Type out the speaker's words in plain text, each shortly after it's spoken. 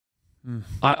Mm.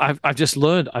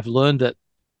 I've learned that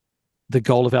the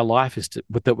goal of our life is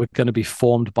that we're going to be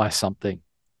formed by something.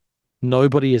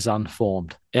 Nobody is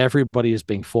unformed. Everybody is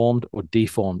being formed or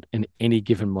deformed in any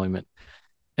given moment.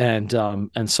 And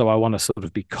so I want to sort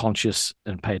of be conscious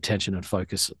and pay attention and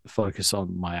focus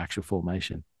on my actual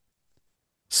formation.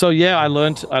 So yeah, I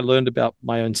learned about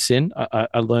my own sin.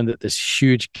 I learned that there's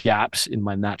huge gaps in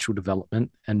my natural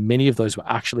development, and many of those were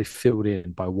actually filled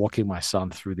in by walking my son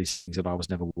through these things that I was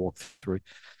never walked through.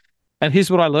 And here's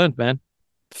what I learned, man.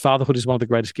 Fatherhood is one of the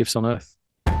greatest gifts on earth.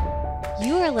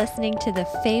 You are listening to the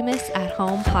Famous at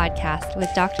Home podcast with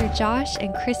Dr. Josh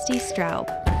and Christy Straub.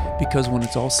 Because when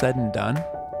it's all said and done,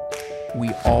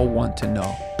 we all want to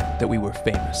know that we were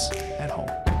famous at home.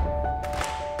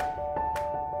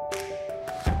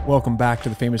 Welcome back to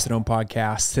the Famous at Home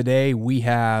podcast. Today we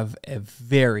have a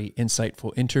very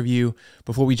insightful interview.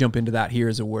 Before we jump into that, here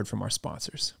is a word from our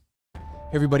sponsors.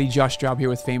 Hey everybody, Josh Straub here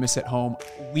with Famous at Home.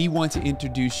 We want to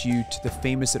introduce you to the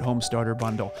Famous at Home Starter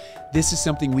Bundle. This is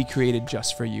something we created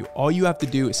just for you. All you have to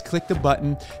do is click the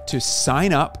button to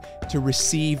sign up to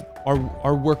receive our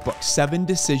workbook, 7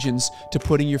 Decisions to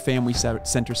Putting Your Family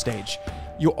Center Stage.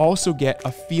 You'll also get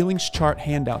a feelings chart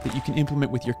handout that you can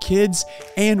implement with your kids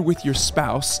and with your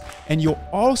spouse. And you'll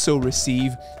also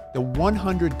receive the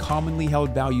 100 Commonly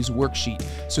Held Values worksheet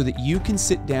so that you can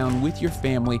sit down with your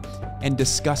family and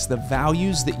discuss the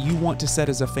values that you want to set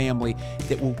as a family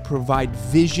that will provide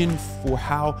vision for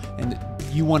how and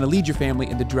you want to lead your family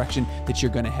in the direction that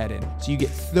you're going to head in. So you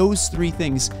get those 3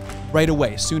 things right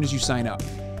away as soon as you sign up.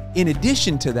 In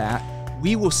addition to that,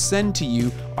 we will send to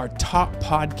you our top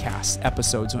podcast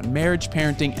episodes on marriage,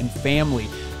 parenting, and family,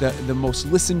 the most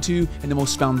listened to and the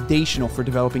most foundational for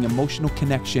developing emotional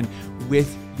connection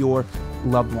with your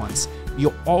loved ones.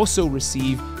 You'll also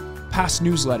receive past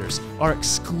newsletters, our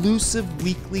exclusive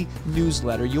weekly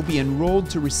newsletter. You'll be enrolled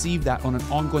to receive that on an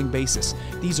ongoing basis.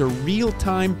 These are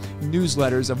real-time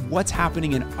newsletters of what's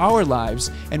happening in our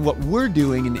lives and what we're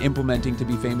doing and implementing to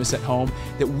be famous at home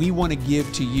that we want to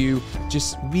give to you,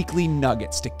 just weekly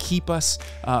nuggets to keep us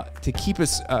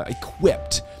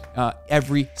equipped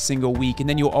every single week. And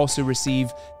then you'll also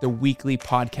receive the weekly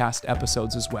podcast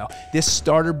episodes as well. This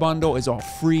starter bundle is all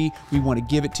free. We want to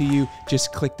give it to you.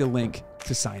 Just click the link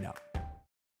to sign up.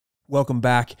 Welcome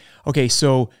back. Okay,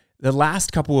 so the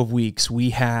last couple of weeks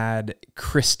we had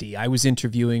Christy. I was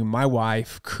interviewing my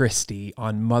wife, Christy,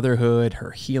 on motherhood,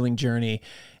 her healing journey,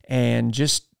 and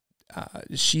just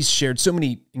she's shared so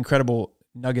many incredible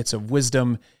nuggets of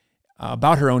wisdom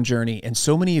about her own journey, and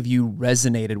so many of you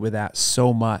resonated with that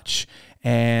so much.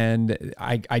 And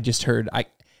I just heard,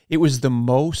 it was the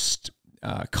most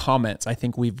comments I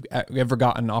think we've ever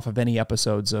gotten off of any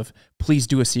episodes of, please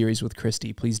do a series with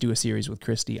Christy, please do a series with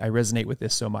Christy. I resonate with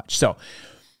this so much. So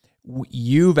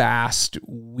you've asked,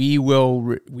 we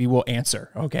will answer.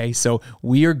 Okay. So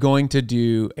we are going to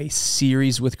do a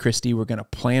series with Christy. We're going to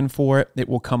plan for it. It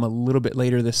will come a little bit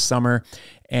later this summer,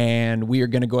 and we are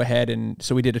going to go ahead. And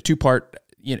so we did a 2-part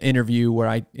interview where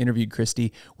I interviewed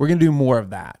Christy. We're going to do more of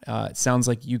that. It sounds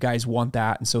like you guys want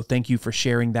that. And so thank you for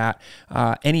sharing that.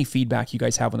 Any feedback you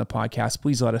guys have on the podcast,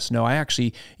 please let us know. I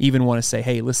actually even want to say,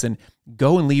 hey, listen,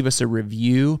 go and leave us a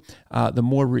review. The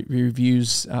more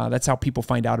reviews, that's how people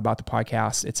find out about the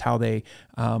podcast. It's how they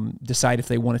decide if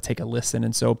they want to take a listen.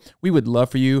 And so we would love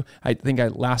for you. I think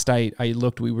last I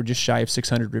looked, we were just shy of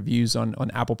 600 reviews on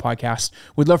Apple Podcasts.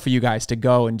 We'd love for you guys to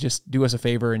go and just do us a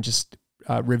favor and just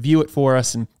review it for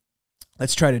us, and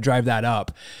let's try to drive that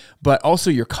up. But also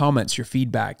your comments, your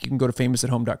feedback. You can go to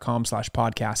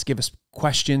famousathome.com/podcast. Give us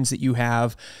questions that you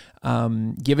have.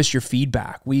 Give us your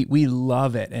feedback. We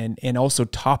love it. And also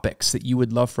topics that you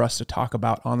would love for us to talk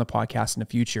about on the podcast in the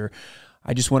future.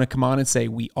 I just want to come on and say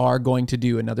we are going to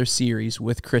do another series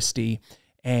with Christy,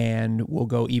 and we'll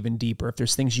go even deeper. If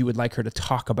there's things you would like her to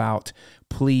talk about,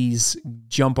 please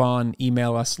jump on,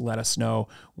 email us, let us know.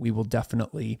 We will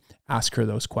definitely ask her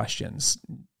those questions.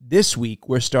 This week,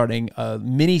 we're starting a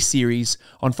mini series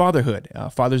on fatherhood.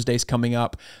 Father's Day is coming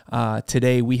up.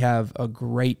 Today, we have a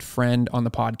great friend on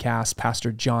the podcast,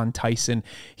 Pastor Jon Tyson.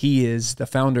 He is the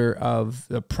founder of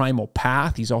the Primal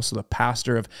Path. He's also the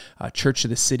pastor of Church of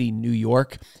the City, New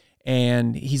York.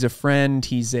 And he's a friend.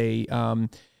 He's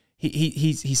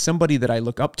He's somebody that I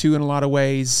look up to in a lot of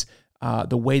ways.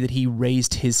 The way that he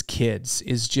raised his kids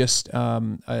is just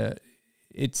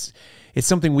it's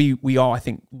something we all, I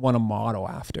think, want to model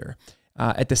after.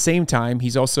 At the same time,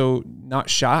 he's also not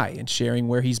shy in sharing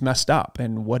where he's messed up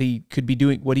and what he could be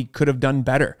doing, what he could have done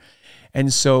better.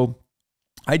 And so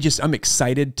I'm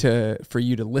excited for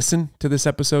you to listen to this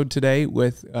episode today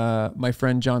with my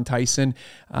friend Jon Tyson.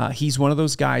 He's one of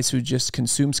those guys who just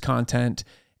consumes content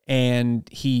and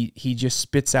he just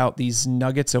spits out these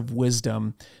nuggets of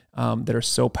wisdom that are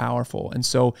so powerful. And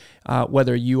so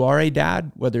whether you are a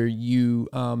dad, whether you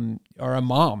are a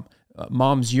mom,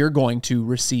 moms, you're going to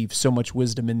receive so much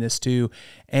wisdom in this too.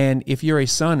 And if you're a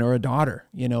son or a daughter,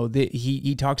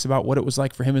 he talks about what it was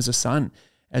like for him as a son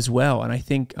as well. And I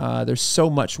think there's so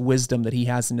much wisdom that he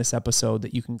has in this episode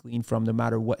that you can glean from, no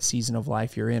matter what season of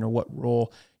life you're in or what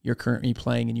role you're currently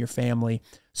playing in your family.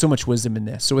 So much wisdom in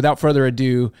this. So without further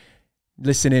ado,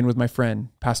 listen in with my friend,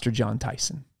 Pastor Jon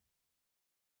Tyson.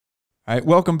 All right,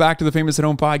 welcome back to the Famous at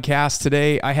Home podcast.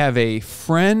 Today, I have a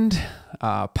friend,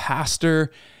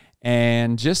 pastor,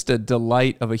 and just a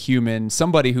delight of a human,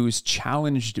 somebody who's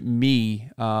challenged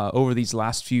me over these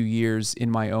last few years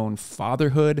in my own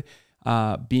fatherhood,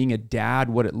 being a dad,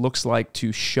 what it looks like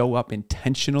to show up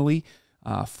intentionally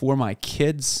for my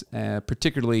kids,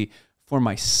 particularly for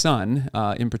my son,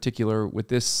 in particular with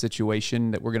this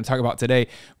situation that we're going to talk about today.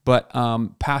 But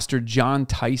Pastor Jon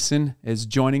Tyson is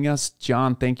joining us.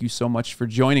 Jon, thank you so much for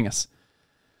joining us.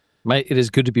 Mate, it is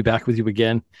good to be back with you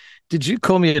again. Did you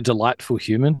call me a delightful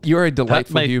human? You're a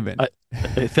delightful human.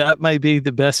 That may be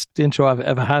the best intro I've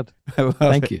ever had.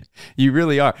 Thank you. You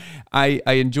really are. I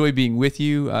enjoy being with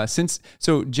you.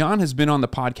 So Jon has been on the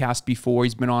podcast before.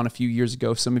 He's been on a few years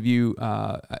ago. Some of you,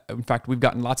 in fact, we've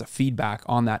gotten lots of feedback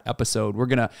on that episode. We're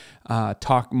going to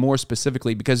talk more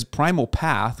specifically because Primal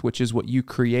Path, which is what you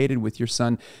created with your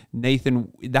son,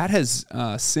 Nathan, that has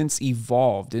since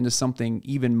evolved into something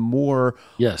even more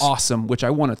awesome, which I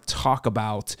want to talk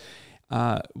about.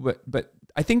 But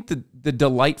I think the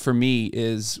delight for me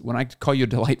is, when I call you a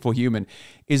delightful human,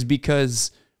 is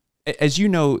because, as you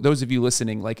know, those of you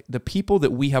listening, like, the people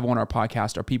that we have on our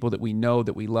podcast are people that we know,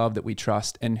 that we love, that we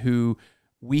trust, and who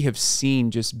we have seen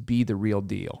just be the real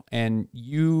deal. And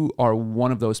you are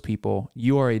one of those people.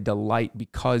 You are a delight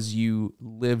because you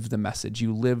live the message,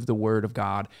 you live the word of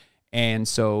God. And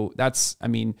so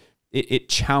it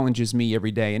challenges me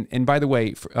every day. And by the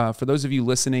way, for those of you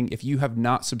listening, if you have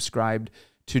not subscribed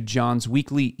to Jon's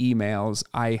weekly emails,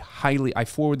 I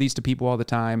forward these to people all the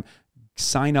time.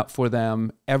 Sign up for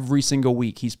them. Every single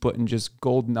week, he's putting just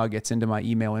gold nuggets into my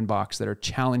email inbox that are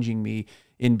challenging me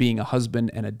in being a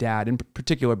husband and a dad, in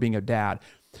particular being a dad.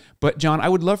 But Jon, I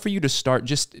would love for you to start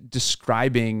just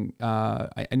describing,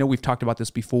 I know we've talked about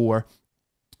this before,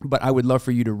 but I would love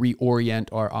for you to reorient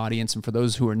our audience. And for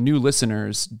those who are new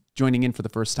listeners joining in for the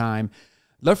first time,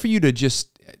 love for you to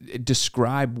just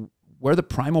describe where the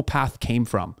Primal Path came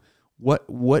from. What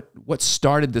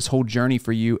started this whole journey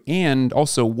for you, and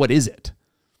also, what is it?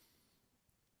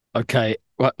 Okay,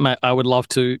 well, mate, I would love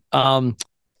to. I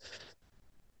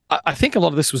think a lot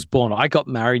of this was born. I got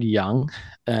married young,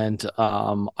 and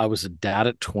I was a dad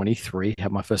at 23.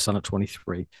 Had my first son at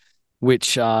 23,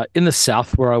 which in the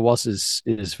South where I was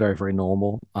is very, very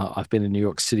normal. I've been in New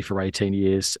York City for 18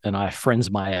 years, and I have friends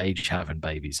my age having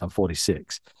babies. I'm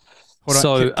 46.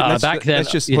 Back then,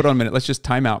 let's just hold on a minute. Let's just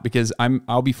time out, because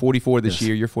I'll be 44 this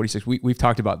year. You're 46. We've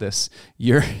talked about this.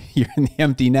 You're in the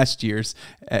empty nest years.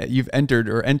 You've entered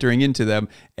or entering into them,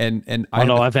 and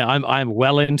I'm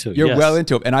well into. You're well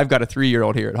into it, and I've got a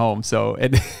 3-year-old here at home. So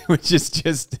which is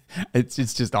just it's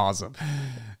just awesome.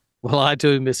 Well, I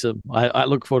do miss him. I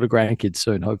look forward to grandkids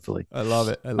soon, hopefully. I love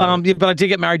it. Yeah, but I did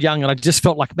get married young, and I just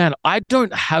felt like, man, I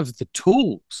don't have the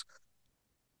tools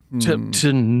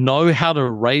to know how to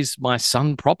raise my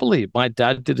son properly. My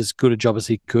dad did as good a job as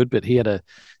he could, but he had a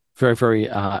very, very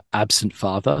absent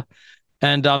father.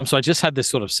 And so I just had this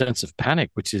sort of sense of panic,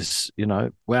 which is,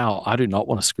 wow, I do not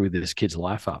want to screw this kid's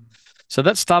life up. So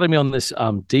that started me on this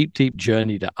deep, deep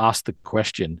journey to ask the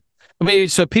question. I mean,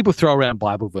 so people throw around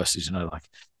Bible verses,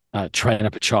 like train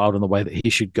up a child in the way that he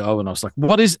should go. And I was like,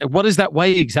 what is that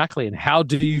way exactly? And how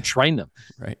do you train them?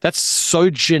 Right. That's so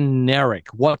generic.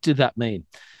 What did that mean?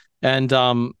 And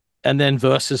then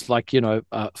verses like,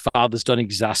 fathers, don't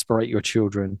exasperate your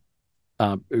children,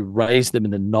 raise them in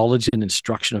the knowledge and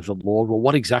instruction of the Lord. Well,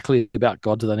 what exactly about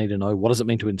God do they need to know? What does it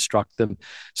mean to instruct them?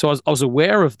 So I was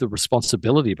aware of the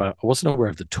responsibility, but I wasn't aware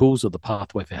of the tools or the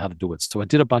pathway for how to do it. So I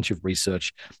did a bunch of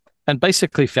research and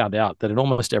basically found out that in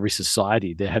almost every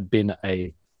society, there had been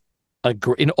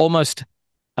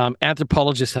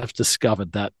anthropologists have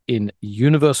discovered that in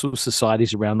universal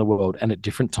societies around the world and at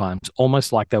different times,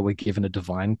 almost like they were given a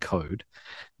divine code,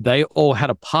 they all had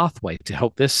a pathway to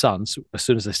help their sons, as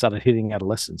soon as they started hitting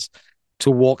adolescence,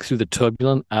 to walk through the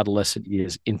turbulent adolescent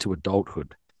years into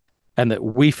adulthood. And that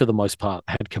we, for the most part,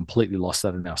 had completely lost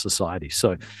that in our society.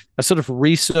 So I sort of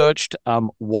researched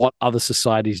what other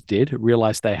societies did,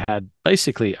 realized they had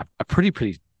basically a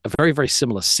very, very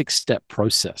similar 6-step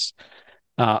process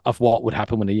of what would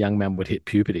happen when a young man would hit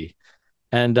puberty.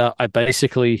 And I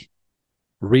basically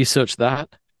researched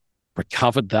that,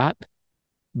 recovered that,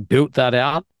 built that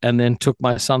out, and then took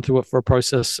my son through it for a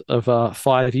process of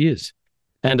 5 years.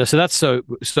 And so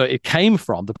it came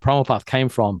from, the primal path came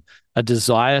from a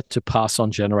desire to pass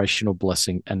on generational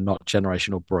blessing and not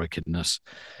generational brokenness.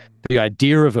 The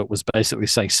idea of it was basically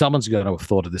saying someone's going to have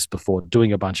thought of this before,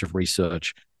 doing a bunch of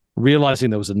research, realizing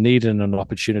there was a need and an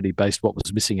opportunity based what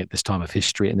was missing at this time of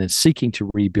history, and then seeking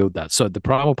to rebuild that. So the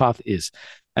primal path is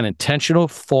an intentional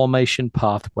formation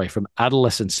pathway from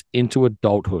adolescence into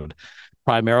adulthood,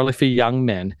 primarily for young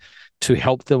men, to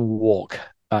help them walk,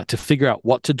 to figure out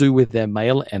what to do with their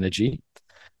male energy,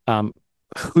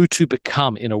 who to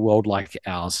become in a world like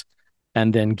ours,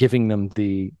 and then giving them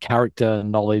the character,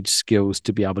 knowledge, skills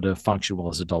to be able to function well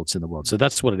as adults in the world. So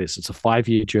that's what it is. It's a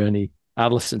 5-year journey,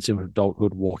 adolescence into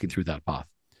adulthood, walking through that path.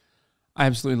 I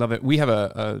absolutely love it. We have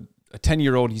a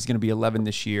 10-year-old. He's going to be 11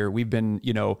 this year. We've been,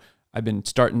 I've been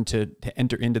starting to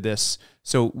enter into this.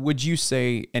 So would you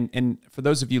say, and for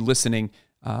those of you listening,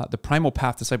 the Primal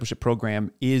Path Discipleship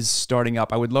Program is starting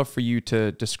up. I would love for you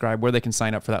to describe where they can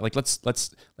sign up for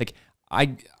that.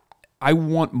 I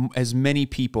want as many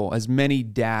people, as many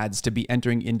dads to be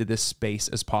entering into this space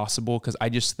as possible, because I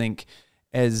just think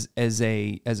as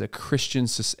a Christian,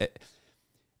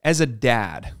 as a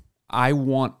dad,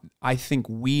 I think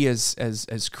we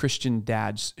as Christian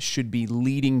dads should be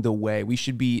leading the way. We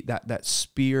should be that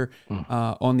spear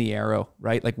on the arrow,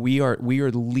 right? Like we are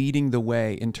leading the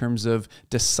way in terms of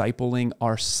discipling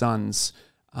our sons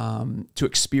to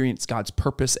experience God's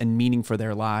purpose and meaning for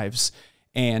their lives.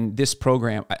 And this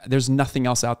program, there's nothing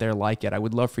else out there like it. I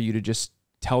would love for you to just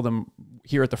tell them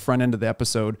here at the front end of the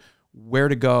episode where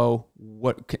to go,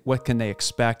 what can they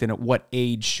expect, and at what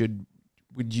age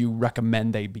would you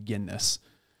recommend they begin this?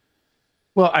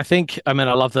 Well, I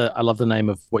love the name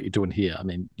of what you're doing here. I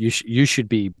mean, you should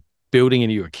be building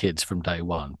into your kids from day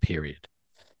one, period.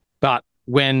 But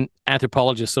when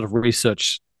anthropologists sort of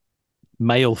research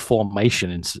male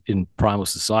formation in primal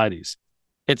societies,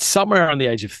 it's somewhere around the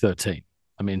age of 13.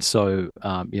 I mean, so,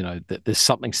 there's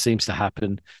something seems to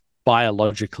happen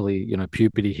biologically.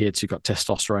 Puberty hits, you've got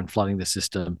testosterone flooding the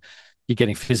system, you're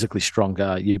getting physically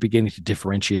stronger, you're beginning to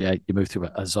differentiate, you move through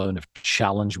a zone of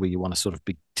challenge where you want to sort of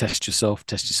test yourself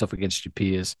against your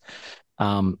peers.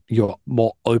 You're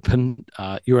more open.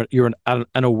 You're an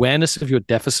awareness of your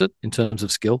deficit in terms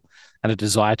of skill and a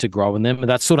desire to grow in them. And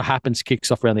that sort of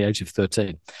kicks off around the age of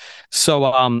 13.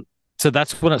 So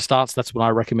that's when it starts. That's when I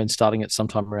recommend starting it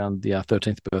sometime around the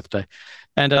 13th birthday.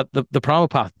 And the Primal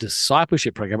Path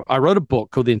Discipleship Program, I wrote a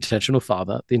book called The Intentional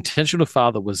Father. The Intentional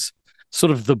Father was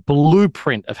sort of the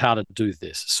blueprint of how to do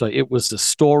this. So it was a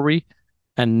story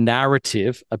and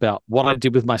narrative about what I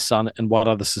did with my son and what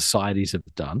other societies have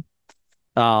done.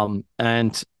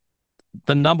 And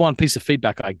the number one piece of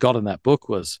feedback I got in that book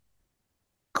was,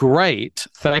 great,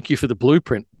 thank you for the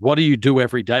blueprint. What do you do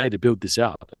every day to build this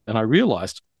out? And I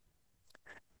realized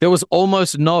there was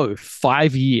almost no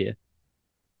 5-year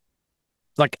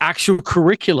actual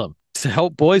curriculum to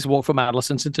help boys walk from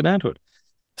adolescence into manhood.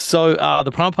 So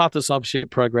the Primal Path Discipleship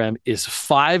Program is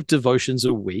 5 devotions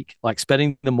a week, like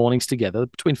spending the mornings together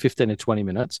between 15 and 20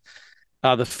 minutes.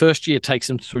 The first year takes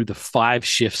them through the 5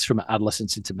 shifts from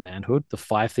adolescence into manhood, the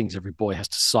 5 things every boy has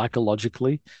to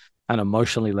psychologically and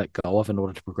emotionally let go of in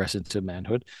order to progress into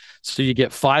manhood. So you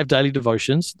get 5 daily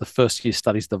devotions. The first year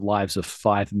studies the lives of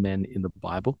 5 men in the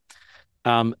Bible.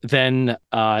 Then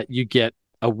you get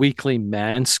a weekly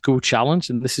man school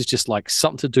challenge, and this is just like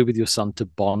something to do with your son to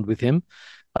bond with him.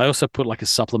 I also put like a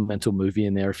supplemental movie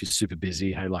in there if you're super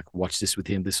busy. Hey, watch this with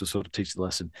him. This will sort of teach the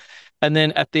lesson. And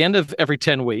then at the end of every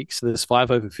 10 weeks, so there's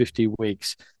 5 over 50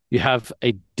 weeks, you have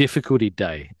a difficulty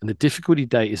day. And the difficulty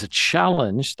day is a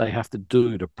challenge they have to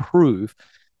do to prove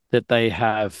that they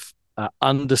have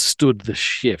understood the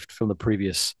shift from the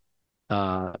previous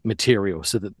material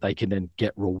so that they can then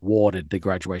get rewarded the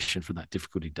graduation from that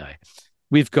difficulty day.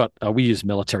 We use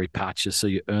military patches, so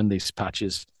you earn these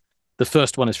patches. The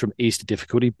first one is from ease to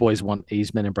difficulty. Boys want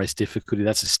ease, men embrace difficulty.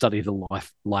 That's a study of the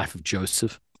life of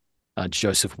Joseph.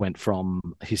 Joseph went from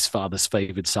his father's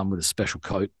favored son with a special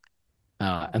coat,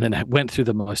 and then went through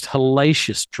the most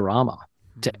hellacious drama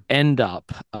to end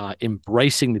up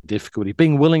embracing the difficulty,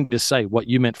 being willing to say what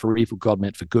you meant for evil, God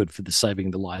meant for good, for the saving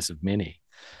the lives of many.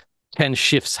 10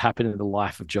 shifts happen in the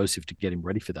life of Joseph to get him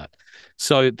ready for that.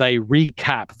 So they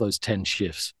recap those 10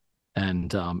 shifts, and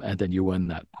then you earn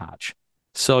that patch.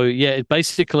 So yeah,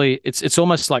 it's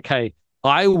almost like, hey,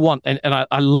 I want, and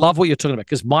I love what you're talking about,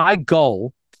 because my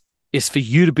goal is for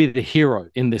you to be the hero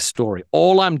in this story.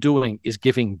 All I'm doing is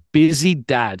giving busy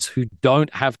dads who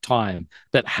don't have time,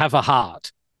 that have a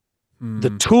heart,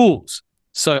 the tools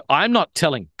So I'm not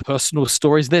telling personal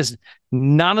stories. There's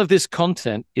none of this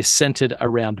content is centered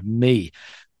around me.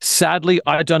 Sadly,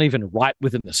 I don't even write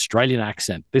with an Australian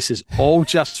accent. This is all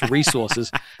just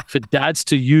resources for dads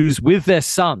to use with their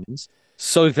sons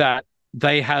so that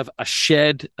they have a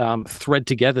shared thread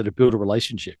together to build a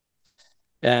relationship.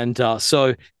 And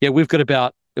so, yeah, we've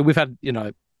had,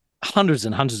 hundreds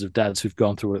and hundreds of dads who've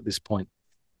gone through it at this point.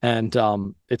 And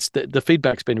it's the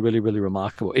feedback's been really, really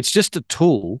remarkable. It's just a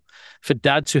tool for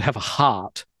dads who have a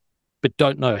heart but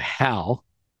don't know how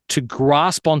to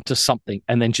grasp onto something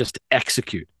and then just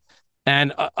execute.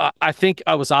 And I think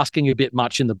I was asking a bit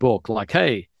much in the book, like,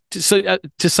 hey, to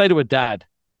say to a dad,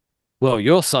 well,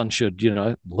 your son should,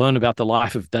 learn about the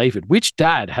life of David. Which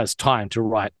dad has time to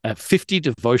write 50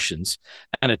 devotions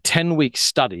and a 10-week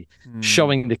study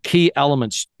showing the key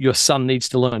elements your son needs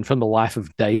to learn from the life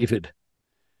of David?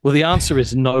 Well, the answer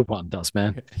is no one does,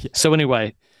 man. Yeah. So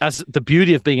anyway, as the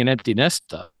beauty of being an empty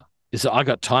nester is that I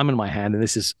got time in my hand,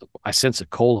 and I sense a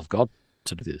call of God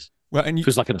to do this. Well, and it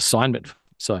feels like an assignment.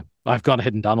 So I've gone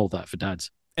ahead and done all that for dads.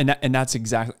 And that's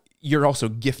exactly, you're also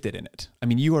gifted in it. I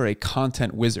mean, you are a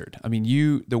content wizard. I mean,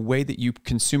 the way that you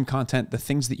consume content, the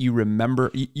things that you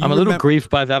remember. I'm a little grieved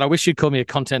by that. I wish you'd call me a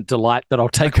content delight, that I'll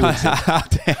take with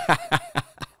it.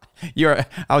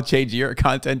 I'll change. You're a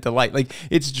content delight. Like,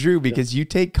 it's true, because you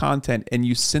take content and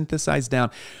you synthesize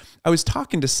down. I was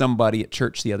talking to somebody at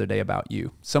church the other day about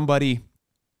you, somebody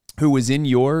who was in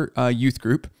your youth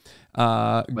group.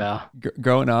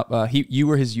 Growing up, you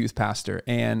were his youth pastor,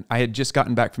 and I had just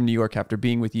gotten back from New York after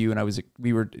being with you, and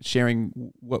we were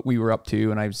sharing what we were up to,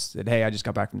 and I said, hey, I just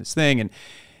got back from this thing,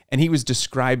 and he was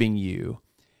describing you,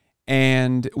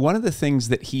 and one of the things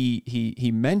that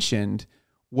he mentioned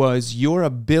was your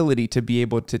ability to be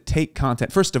able to take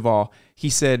content. First of all, he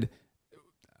said,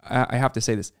 I have to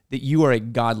say this, that you are a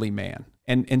godly man,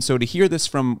 and so to hear this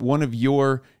from one of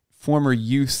your former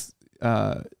youth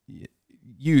that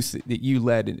you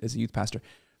led as a youth pastor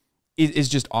is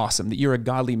just awesome, that you're a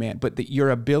godly man, but that your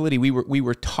ability, we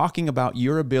were talking about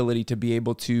your ability to be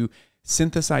able to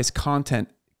synthesize content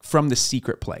from the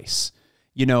secret place.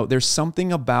 There's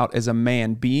something about, as a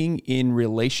man, being in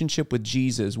relationship with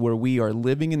Jesus, where we are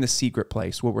living in the secret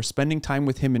place, where we're spending time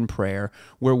with him in prayer,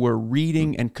 where we're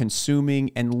reading and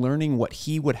consuming and learning what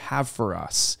he would have for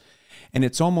us. And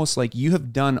it's almost like you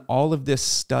have done all of this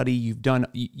study,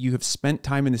 you have spent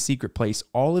time in the secret place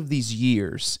all of these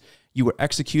years. You were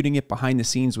executing it behind the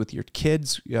scenes with your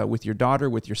kids, with your daughter,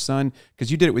 with your son,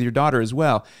 because you did it with your daughter as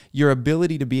well. Your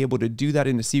ability to be able to do that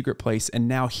in the secret place, and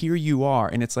now here you are,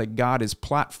 and it's like God has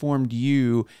platformed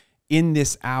you in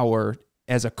this hour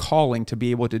as a calling to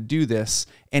be able to do this,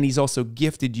 and he's also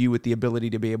gifted you with the ability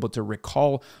to be able to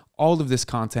recall all of this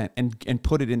content and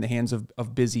put it in the hands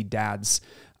of busy dads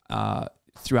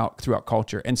throughout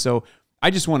culture. And so I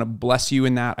just want to bless you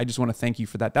in that. I just want to thank you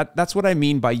for that. That's what I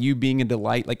mean by you being a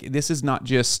delight. Like, this is not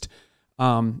just,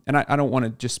 and I don't want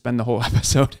to just spend the whole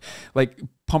episode like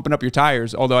pumping up your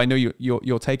tires, although I know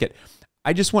you'll take it.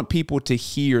 I just want people to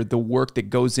hear the work that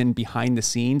goes in behind the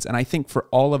scenes. And I think for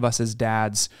all of us as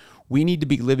dads, we need to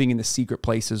be living in the secret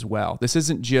place as well. This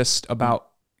isn't just about,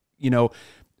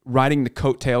 riding the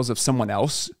coattails of someone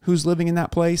else who's living in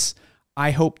that place.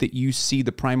 I hope that you see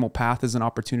the Primal Path as an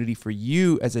opportunity for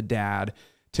you as a dad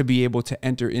to be able to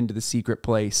enter into the secret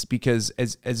place, because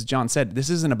as John said, this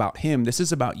isn't about him. This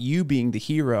is about you being the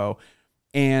hero.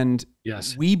 And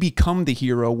yes, we become the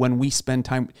hero when we spend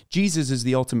time. Jesus is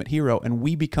the ultimate hero, and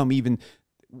we become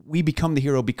the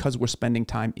hero because we're spending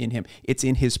time in him. It's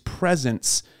in his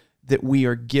presence that we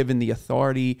are given the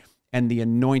authority and the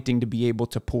anointing to be able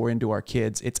to pour into our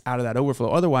kids. It's out of that overflow.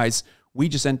 Otherwise, we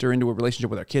just enter into a relationship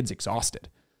with our kids exhausted.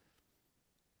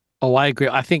 Oh, I agree.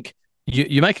 I think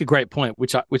you make a great point,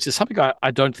 which is something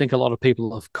I don't think a lot of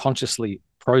people have consciously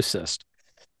processed.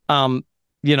 I'm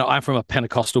from a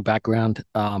Pentecostal background.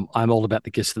 I'm all about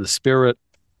the gifts of the Spirit.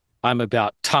 I'm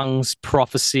about tongues,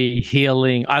 prophecy,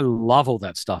 healing. I love all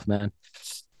that stuff, man.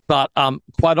 But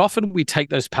quite often we take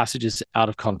those passages out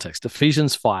of context.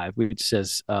 Ephesians 5, which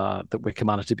says that we're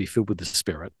commanded to be filled with the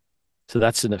Spirit. So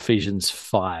that's in Ephesians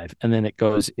 5. And then it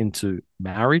goes into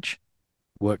marriage,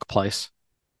 workplace,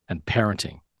 and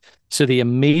parenting. So the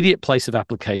immediate place of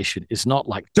application is not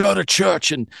like, go to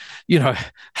church and,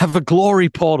 have a glory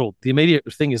portal. The immediate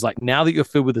thing is like, now that you're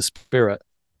filled with the Spirit,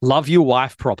 love your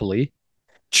wife properly,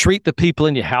 treat the people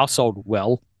in your household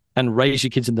well, and raise your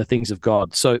kids in the things of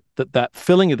God. So that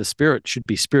filling of the Spirit should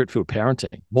be Spirit-filled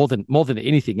parenting more than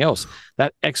anything else.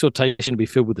 That exhortation to be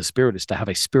filled with the Spirit is to have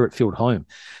a Spirit-filled home.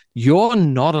 You're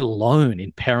not alone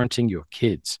in parenting your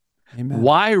kids. Amen.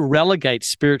 Why relegate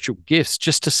spiritual gifts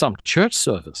just to some church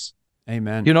service?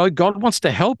 Amen. You know, God wants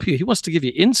to help you. He wants to give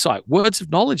you insight, words of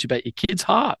knowledge about your kid's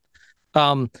heart,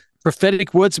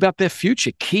 prophetic words about their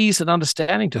future, keys and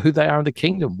understanding to who they are in the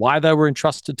kingdom, why they were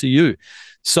entrusted to you.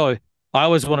 So I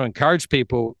always want to encourage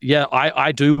people. Yeah,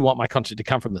 I do want my content to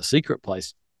come from the secret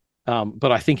place.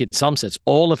 But I think in some sense,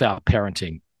 all of our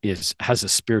parenting has a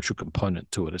spiritual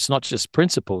component to it. It's not just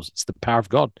principles. It's the power of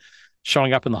God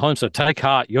showing up in the home. So take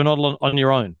heart. You're not on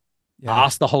your own. Yeah.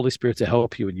 Ask the Holy Spirit to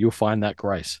help you, and you'll find that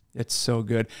grace. It's so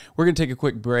good. We're going to take a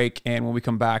quick break, and when we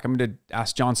come back, I'm going to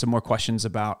ask Jon some more questions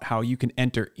about how you can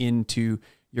enter into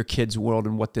your kids' world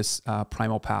and what this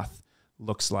primal path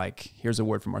looks like. Here's a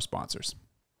word from our sponsors.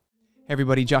 Hey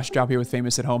everybody, Josh Straub here with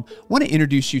Famous at Home. I want to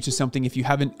introduce you to something if you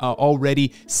haven't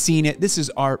already seen it. This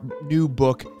is our new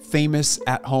book, Famous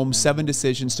at Home, 7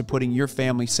 Decisions to Putting Your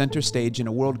Family Center Stage in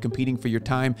a World Competing for Your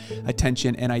Time,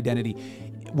 Attention, and Identity.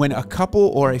 When a couple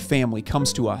or a family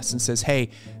comes to us and says, hey,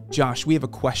 Josh, we have a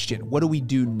question. What do we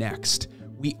do next?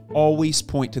 We always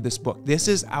point to this book. This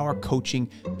is our coaching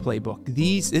playbook.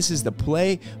 This is the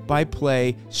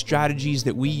play-by-play strategies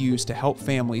that we use to help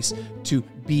families to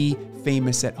be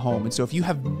famous at home. And so if you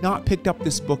have not picked up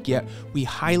this book yet, we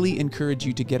highly encourage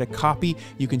you to get a copy.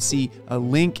 You can see a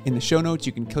link in the show notes.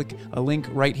 You can click a link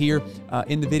right here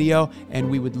in the video, and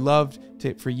we would love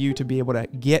for you to be able to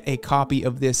get a copy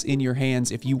of this in your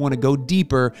hands. If you want to go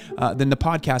deeper than the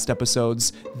podcast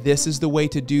episodes, this is the way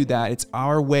to do that. It's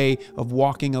our way of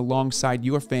walking alongside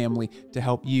your family to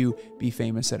help you be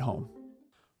famous at home.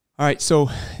 All right, so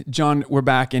Jon, we're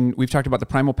back, and we've talked about the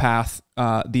primal path,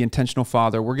 the intentional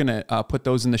father. We're going to put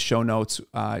those in the show notes.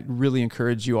 Really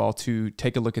encourage you all to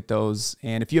take a look at those.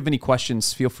 And if you have any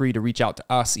questions, feel free to reach out to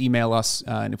us, email us,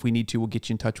 and if we need to, we'll get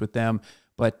you in touch with them.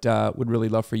 But would really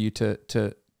love for you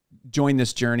to join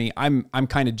this journey. I'm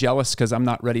kind of jealous because I'm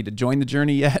not ready to join the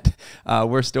journey yet.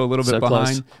 We're still a little bit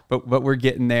behind, but we're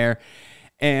getting there.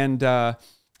 And Jon,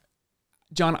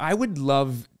 I would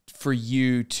love for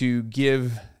you to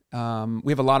give.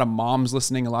 We have a lot of moms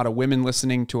listening, a lot of women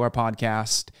listening to our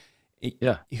podcast,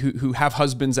 who have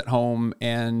husbands at home,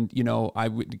 and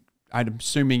I'm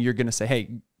assuming you're going to say,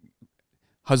 hey,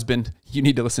 husband, you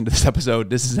need to listen to this episode.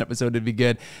 This is an episode that'd be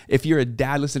good. If you're a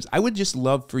dad listening, I would just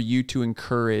love for you to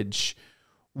encourage,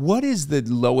 what is the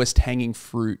lowest hanging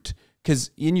fruit?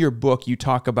 Because in your book, you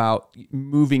talk about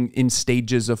moving in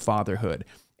stages of fatherhood.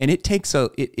 And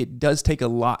it does take a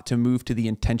lot to move to the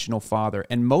intentional father.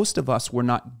 And most of us were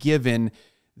not given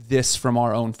this from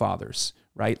our own fathers,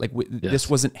 right? Like this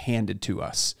wasn't handed to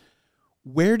us.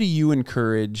 Where do you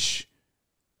encourage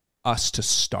us to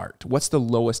start? What's the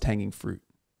lowest hanging fruit?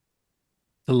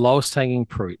 The lowest hanging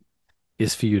fruit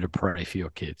is for you to pray for your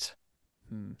kids.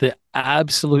 The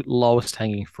absolute lowest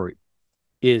hanging fruit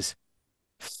is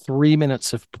 3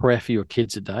 minutes of prayer for your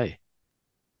kids a day.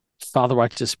 Father, I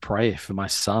just pray for my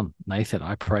son, Nathan.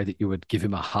 I pray that you would give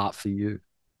him a heart for you.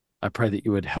 I pray that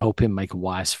you would help him make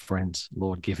wise friends.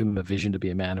 Lord, give him a vision to be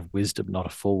a man of wisdom, not a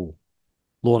fool.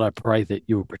 Lord, I pray that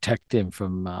you will protect him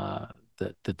from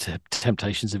the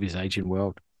temptations of his aging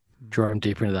world. Draw him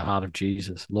deeper into the heart of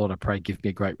Jesus. Lord, I pray, give me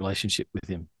a great relationship with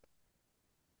him.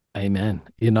 Amen.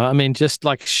 Just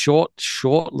like short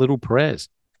little prayers.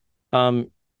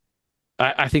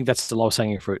 I think that's the lowest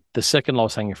hanging fruit. The second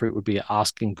lowest hanging fruit would be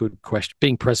asking good questions,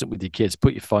 being present with your kids.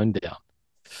 Put your phone down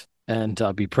and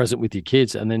be present with your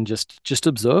kids, and then just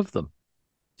observe them.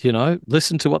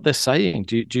 Listen to what they're saying.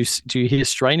 Do you hear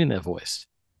strain in their voice?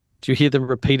 Do you hear them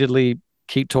repeatedly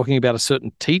keep talking about a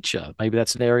certain teacher? Maybe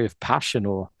that's an area of passion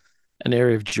or an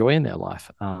area of joy in their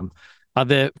life. Are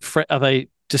they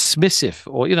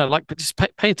dismissive, or just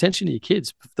pay attention to your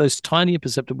kids, those tiny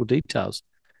imperceptible details.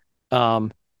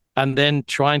 And then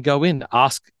try and go in,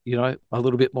 ask, a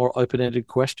little bit more open-ended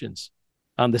questions.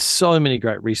 There's so many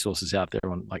great resources out there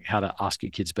on like how to ask your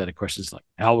kids better questions, like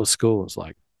how was school? It's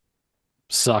like,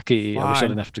 sucky. Fine. I wish I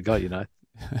didn't have to go,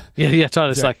 Yeah,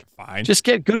 totally. It's like, fine. Just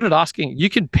get good at asking. You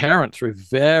can parent through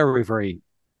very, very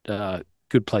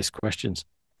good placed questions.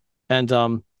 And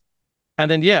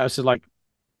then, so like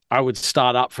I would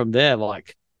start up from there,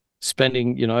 like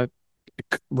spending,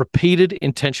 repeated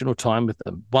intentional time with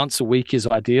them. Once a week is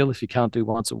ideal if you can't do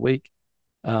once a week.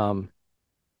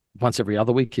 Once every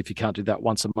other week if you can't do that,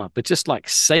 once a month. But just like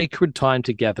sacred time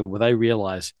together where they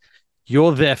realize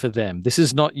you're there for them. This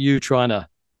is not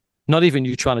even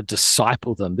you trying to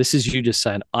disciple them. This is you just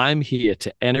saying, I'm here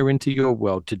to enter into your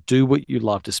world, to do what you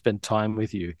love, to spend time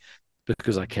with you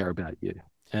because I care about you.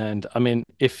 And I'm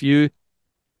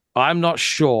not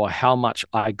sure how much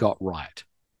I got right,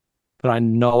 but I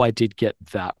know I did get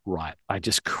that right. I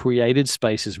just created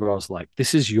spaces where I was like,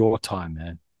 this is your time,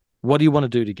 man. What do you want to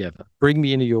do together? Bring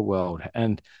me into your world.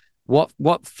 And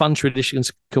what fun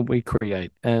traditions can we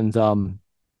create? And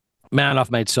man,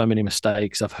 I've made so many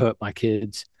mistakes. I've hurt my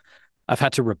kids. I've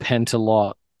had to repent a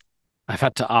lot. I've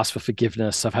had to ask for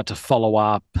forgiveness. I've had to follow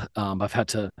up. I've had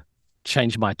to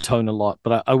change my tone a lot.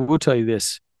 But I will tell you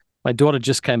this: my daughter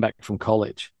just came back from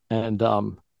college, and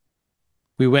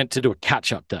we went to do a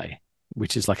catch-up day,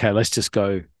 which is like, hey, let's just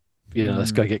go,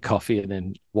 let's go get coffee and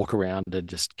then walk around and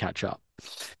just catch up.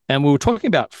 And we were talking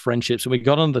about friendships, and we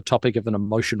got on the topic of an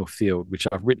emotional field, which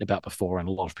I've written about before and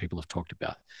a lot of people have talked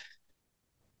about,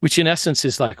 which in essence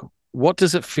is like, what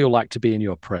does it feel like to be in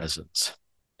your presence?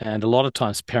 And a lot of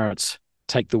times parents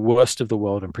take the worst of the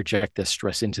world and project their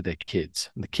stress into their kids.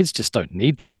 And the kids just don't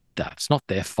need that. It's not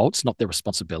their fault. It's not their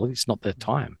responsibility. It's not their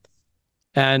time.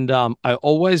 And I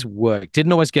always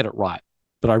didn't always get it right,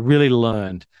 but I really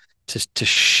learned to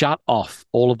shut off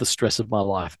all of the stress of my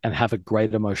life and have a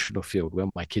great emotional field where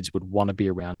my kids would want to be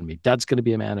around me. Dad's going to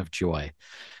be a man of joy.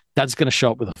 Dad's going to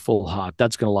show up with a full heart.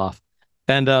 Dad's going to laugh.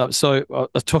 And so I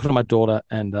was talking to my daughter,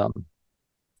 and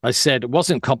I said, it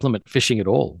wasn't compliment fishing at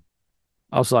all.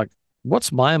 I was like,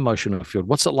 what's my emotional field?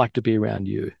 What's it like to be around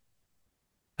you?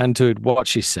 And dude, what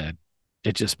she said,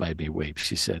 it just made me weep.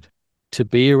 She said, to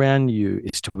be around you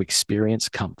is to experience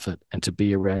comfort, and to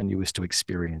be around you is to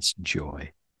experience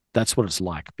joy. That's what it's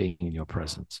like being in your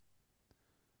presence.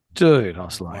 Dude, I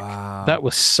was like, wow. That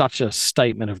was such a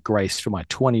statement of grace for my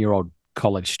 20-year-old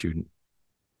college student.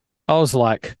 I was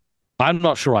like, I'm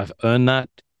not sure I've earned that,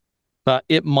 but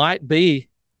it might be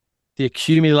the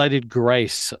accumulated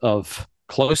grace of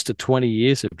close to 20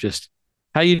 years of just,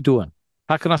 how you doing?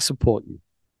 How can I support you?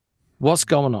 What's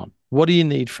going on? What do you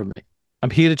need from me? I'm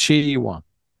here to cheer you on,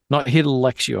 not here to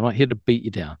lecture you. I'm not here to beat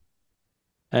you down.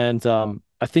 And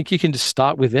I think you can just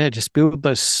start with there. Just build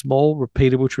those small,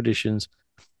 repeatable traditions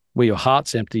where your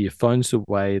heart's empty, your phone's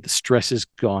away, the stress is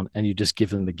gone, and you just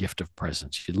give them the gift of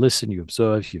presence. You listen, you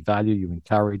observe, you value, you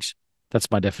encourage.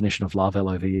 That's my definition of love,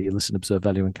 LOVE. You listen, observe,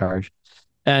 value, encourage.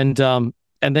 And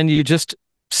then you just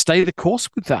stay the course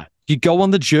with that. You go on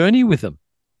the journey with them,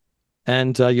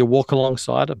 and you walk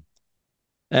alongside them.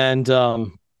 And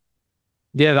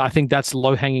I think that's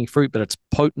low-hanging fruit, but it's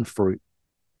potent fruit.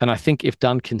 And I think if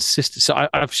done consistent, so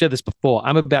I've shared this before,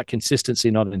 I'm about consistency,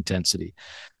 not intensity.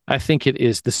 I think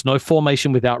there's no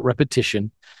formation without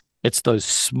repetition. It's those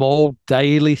small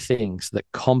daily things that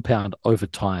compound over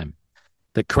time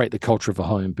that create the culture of a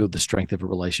home, build the strength of a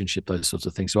relationship, those sorts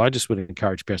of things. So I just would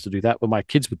encourage parents to do that. When my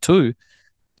kids were 2,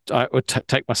 I would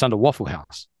take my son to Waffle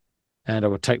House, and I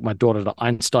would take my daughter to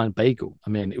Einstein Bagel. I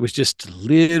mean, it was just a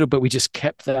little bit, we just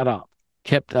kept that up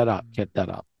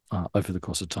over the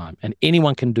course of time. And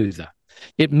anyone can do that.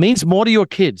 It means more to your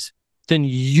kids than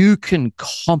you can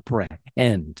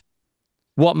comprehend.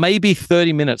 What may be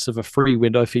 30 minutes of a free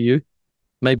window for you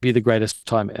may be the greatest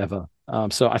time ever.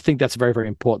 So I think that's very, very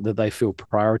important that they feel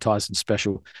prioritized and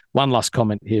special. One last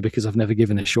comment here, because I've never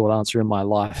given a short answer in my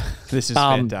life. This is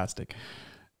fantastic.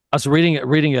 I was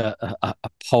reading a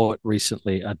poet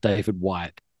recently, David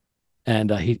White,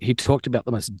 and he talked about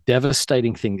the most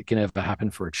devastating thing that can ever happen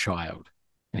for a child.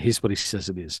 And here's what he says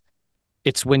it is.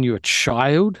 It's when your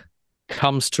child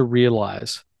comes to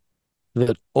realize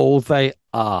that all they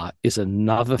are is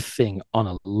another thing on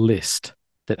a list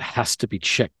that has to be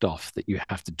checked off that you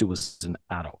have to do as an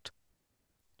adult.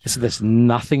 So there's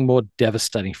nothing more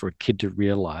devastating for a kid to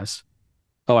realize,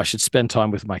 oh, I should spend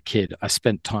time with my kid. I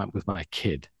spent time with my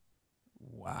kid.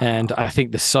 Wow. And I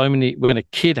think there's so many, when a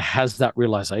kid has that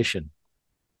realization,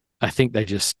 I think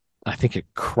it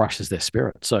crushes their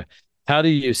spirit. So how do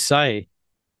you say,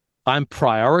 I'm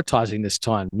prioritizing this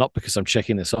time, not because I'm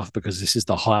checking this off, because this is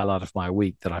the highlight of my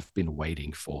week that I've been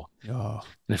waiting for. Oh.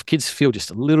 And if kids feel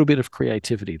just a little bit of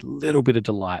creativity, a little bit of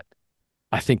delight,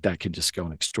 I think that can just go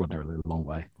an extraordinarily long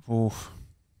way. Oof.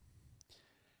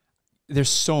 There's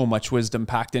so much wisdom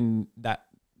packed in that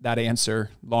answer,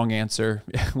 long answer,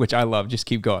 which I love. Just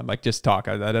keep going. Like, just talk.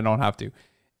 I don't have to.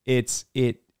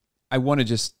 I want to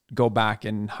just go back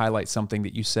and highlight something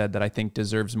that you said that I think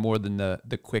deserves more than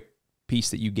the quick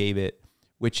piece that you gave it,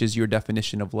 which is your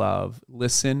definition of love.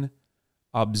 Listen,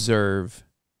 observe,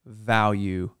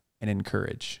 value, and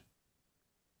encourage.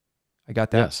 I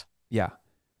got that? Yes. Yeah.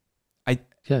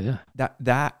 Yeah.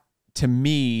 That to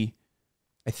me,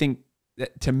 I think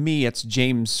that to me, it's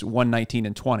James 1:19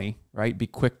 and 20, right? Be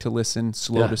quick to listen,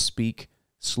 slow to speak,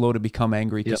 slow to become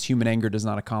angry, because human anger does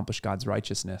not accomplish God's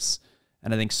righteousness.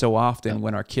 And I think so often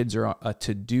when our kids are on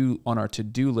our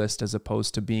to-do list, as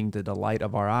opposed to being the delight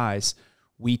of our eyes,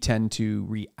 we tend to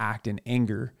react in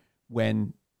anger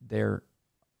when they're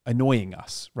annoying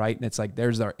us, right? And it's like,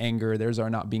 there's our anger, there's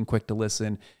our not being quick to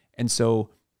listen. And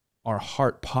so our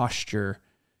heart posture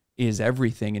is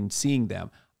everything, and seeing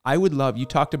them. I would love, you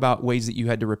talked about ways that you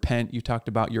had to repent. You talked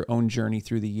about your own journey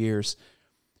through the years.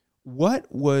 What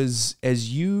was,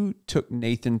 as you took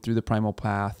Nathan through the primal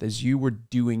path, as you were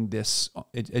doing this,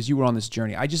 as you were on this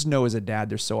journey, I just know as a dad,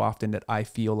 there's so often that I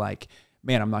feel like,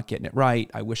 man, I'm not getting it right.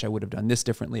 I wish I would have done this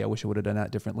differently. I wish I would have done that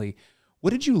differently.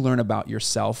 What did you learn about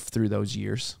yourself through those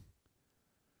years?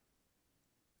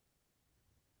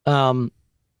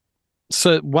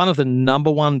 So one of the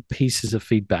number one pieces of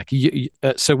feedback,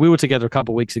 so we were together a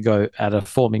couple of weeks ago at a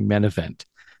Forming Men event.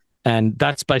 And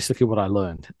that's basically what I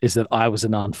learned, is that I was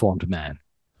an unformed man.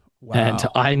 Wow. And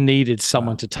I needed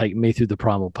someone to take me through the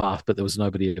primal path, but there was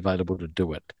nobody available to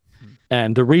do it.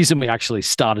 And the reason we actually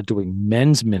started doing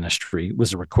men's ministry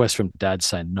was a request from Dad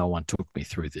saying, no one took me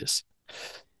through this.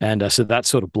 And so that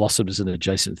sort of blossomed as an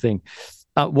adjacent thing.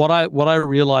 What I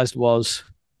realized was,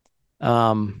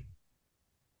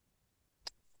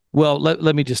 well,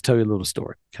 let me just tell you a little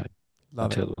story. Okay. I'll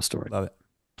tell you a little story. Love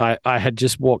it. I had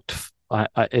just walked,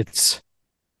 it's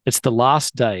the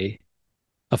last day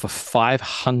of a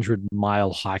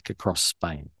 500-mile hike across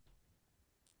Spain.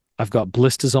 I've got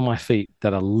blisters on my feet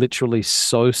that are literally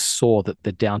so sore that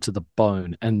they're down to the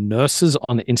bone. And nurses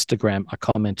on Instagram are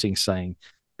commenting saying,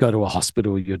 go to a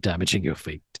hospital, you're damaging your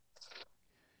feet.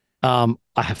 I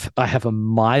have a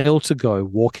mile to go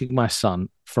walking my son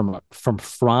from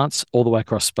France all the way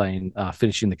across Spain,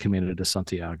 finishing the Camino de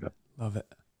Santiago. Love it.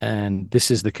 And this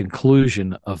is the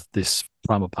conclusion of this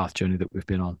primal path journey that we've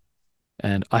been on.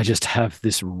 And I just have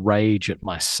this rage at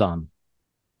my son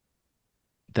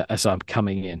that as I'm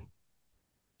coming in.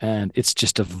 And it's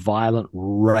just a violent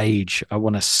rage. I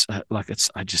want to,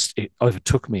 it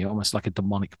overtook me almost like a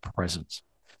demonic presence.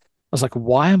 I was like,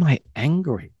 why am I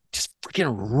angry? Just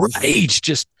freaking rage,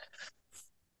 just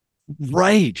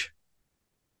rage.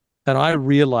 And I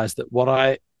realized that what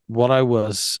I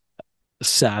was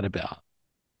sad about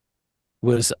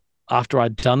was after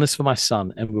I'd done this for my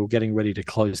son and we were getting ready to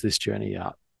close this journey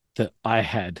out, that I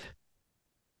had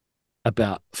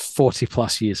about 40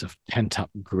 plus years of pent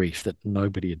up grief that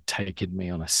nobody had taken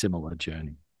me on a similar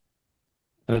journey.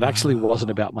 And it actually wasn't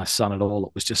about my son at all.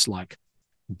 It was just like,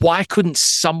 why couldn't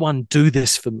someone do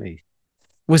this for me?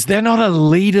 Was there not a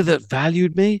leader that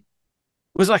valued me? It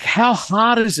was like, how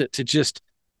hard is it to just,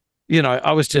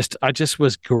 I just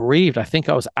was grieved. I think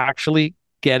I was actually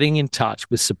getting in touch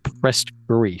with suppressed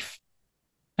grief.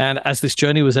 And as this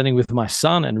journey was ending with my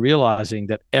son and realizing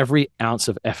that every ounce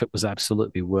of effort was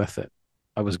absolutely worth it,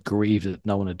 I was grieved that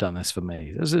no one had done this for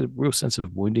me. There's a real sense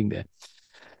of wounding there.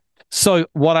 So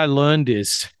what I learned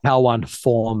is how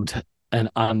unformed and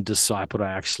undiscipled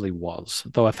I actually was,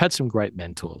 though I've had some great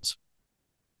mentors.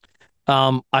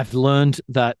 I've learned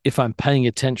that if I'm paying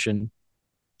attention,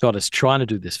 God is trying to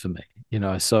do this for me.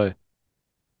 So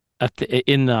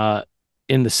in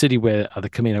the city where the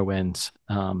Camino ends,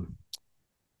 I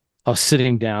was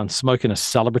sitting down smoking a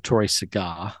celebratory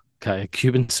cigar, a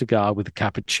Cuban cigar with a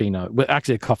cappuccino,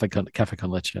 actually a cafe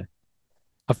con leche.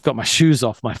 I've got my shoes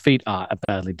off, my feet are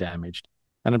badly damaged,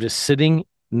 and I'm just sitting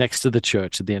next to the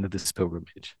church at the end of this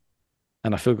pilgrimage.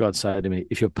 And I feel God say to me,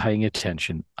 if you're paying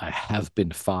attention, I have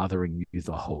been fathering you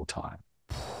the whole time.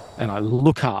 And I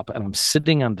look up and I'm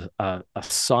sitting under a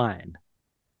sign,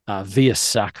 Via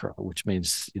Sacra, which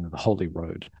means, the holy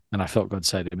road. And I felt God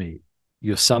say to me,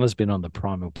 your son has been on the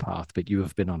primal path, but you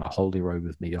have been on a holy road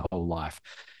with me your whole life.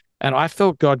 And I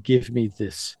felt God give me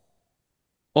this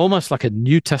almost like a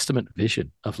New Testament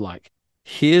vision of like,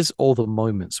 here's all the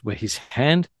moments where his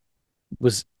hand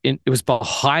it was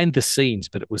behind the scenes,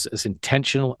 but it was as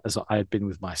intentional as I had been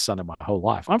with my son in my whole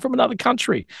life. I'm from another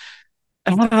country.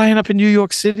 And why did I end up in New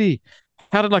York City?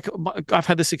 I've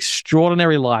had this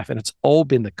extraordinary life, and it's all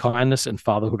been the kindness and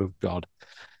fatherhood of God.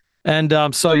 And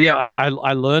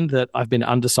I learned that I've been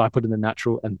undiscipled in the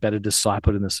natural and better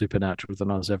discipled in the supernatural than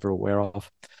I was ever aware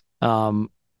of. I've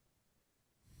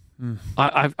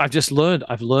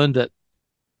learned that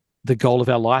the goal of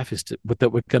our life is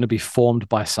that we're going to be formed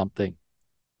by something.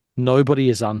 Nobody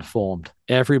is unformed.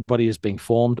 Everybody is being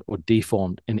formed or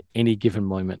deformed in any given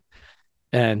moment.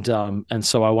 And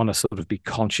so I want to sort of be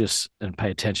conscious and pay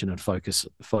attention and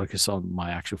focus on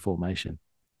my actual formation.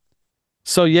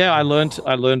 So yeah, I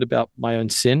learned about my own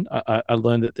sin. I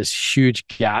learned that there's huge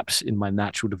gaps in my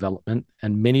natural development,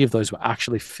 and many of those were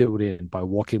actually filled in by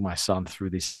walking my son through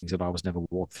these things that I was never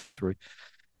walked through.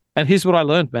 And here's what I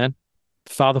learned, man.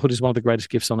 Fatherhood is one of the greatest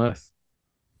gifts on earth.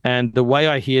 And the way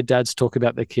I hear dads talk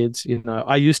about their kids,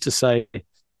 I used to say,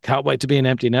 can't wait to be an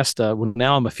empty nester. Well,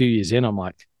 now I'm a few years in, I'm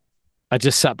like, I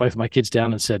just sat both my kids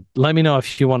down and said, let me know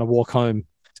if you want to walk home,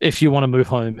 if you want to move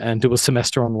home and do a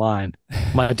semester online.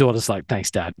 My daughter's like,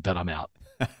 thanks, Dad, but I'm out.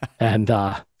 And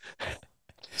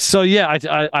So yeah,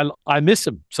 I miss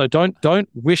him. So don't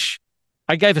wish.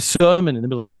 I gave a sermon in the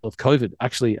middle of COVID,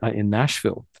 actually, in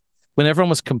Nashville, when everyone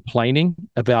was complaining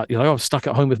about, I'm stuck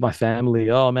at home with my family.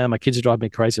 Oh man, my kids are driving me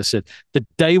crazy. I said, the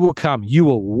day will come, you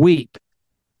will weep.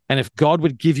 And if God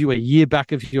would give you a year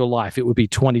back of your life, it would be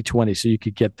 2020, so you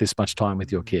could get this much time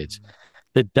with your kids.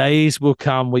 The days will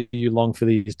come where you long for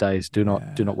these days. Do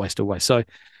not waste away. So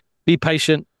be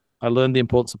patient. I learned the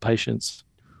importance of patience.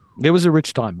 It was a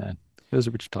rich time, man. It was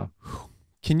a rich time.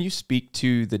 Can you speak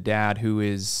to the dad who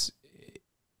is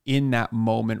in that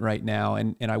moment right now?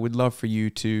 And I would love for you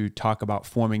to talk about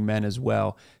forming men as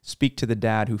well. Speak to the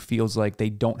dad who feels like they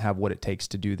don't have what it takes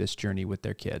to do this journey with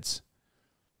their kids.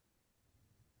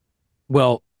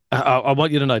 Well, I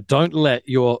want you to know, don't let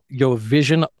your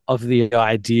vision of the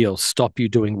ideal stop you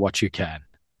doing what you can.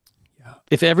 Yeah.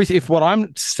 If what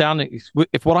I'm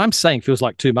saying feels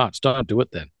like too much, don't do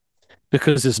it then.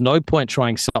 Because there's no point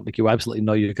trying something you absolutely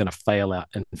know you're going to fail at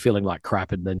and feeling like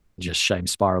crap and then just shame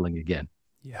spiraling again.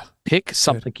 Yeah. Pick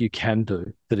something you can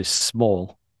do that is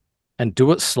small and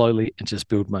do it slowly and just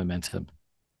build momentum.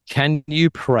 Can you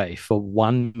pray for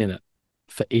 1 minute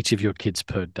for each of your kids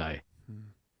per day?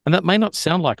 And that may not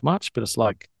sound like much, but it's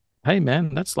like, hey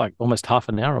man, that's like almost half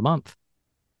an hour a month.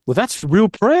 Well, that's real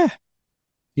prayer,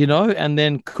 and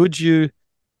then could you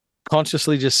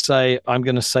consciously just say, I'm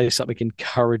going to say something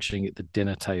encouraging at the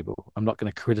dinner table. I'm not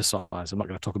going to criticize. I'm not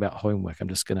going to talk about homework. I'm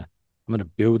going to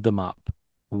build them up.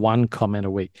 One comment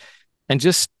a week, and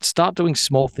just start doing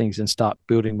small things and start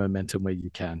building momentum where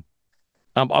you can.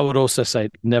 I would also say,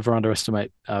 never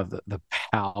underestimate the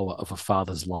power of a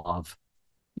father's love.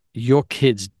 Your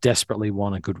kids desperately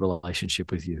want a good relationship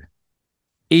with you.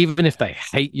 Even if they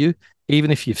hate you,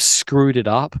 even if you've screwed it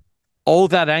up, all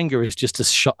that anger is just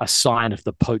a sign of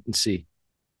the potency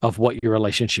of what your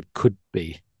relationship could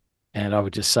be. And I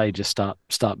would just say, just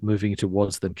start moving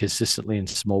towards them consistently in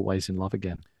small ways in love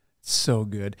again. So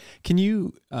good. Can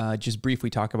you just briefly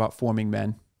talk about forming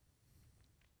men?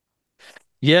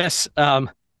 Yes.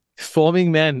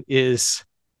 Forming men is,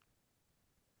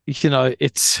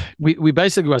 we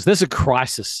basically realize there's a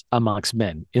crisis amongst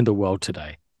men in the world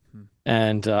today.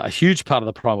 And a huge part of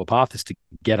the primal path is to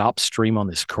get upstream on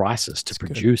this crisis to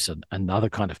produce another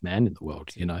kind of man in the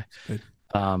world, Good.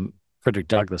 Frederick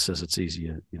Douglass says it's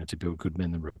easier, to build good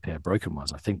men than repair broken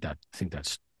ones. I think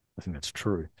that's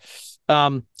true.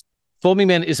 Forming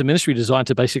Men is a ministry designed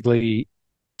to basically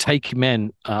take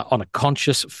men on a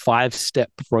conscious 5-step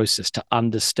process to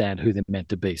understand who they're meant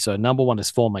to be. So number one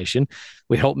is formation.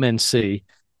 We help men see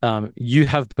you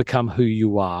have become who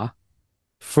you are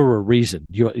for a reason.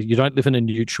 You don't live in a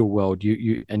neutral world.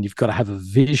 And you've got to have a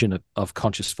vision of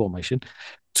conscious formation.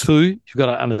 2, you've got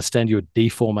to understand your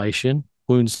deformation,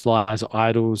 wounds, lies,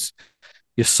 idols,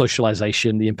 your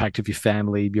socialization, the impact of your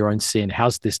family, your own sin.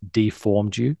 How's this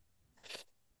deformed you?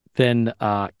 Then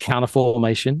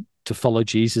counterformation, to follow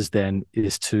Jesus then,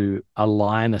 is to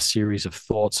align a series of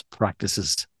thoughts,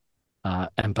 practices,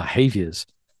 and behaviors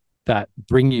that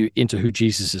bring you into who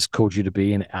Jesus has called you to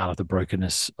be and out of the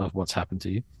brokenness of what's happened to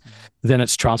you. Then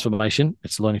it's transformation.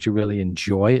 It's learning to really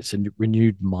enjoy. It's a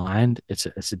renewed mind. It's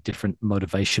a different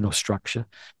motivational structure.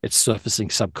 It's surfacing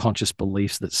subconscious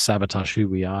beliefs that sabotage who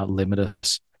we are, limit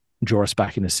us, draw us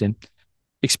back into sin.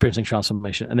 Experiencing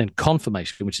transformation. And then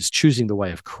confirmation, which is choosing the way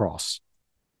of the cross.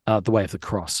 One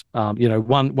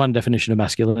definition of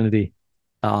masculinity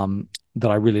that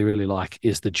I really, really like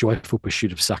is the joyful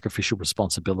pursuit of sacrificial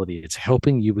responsibility. It's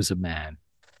helping you as a man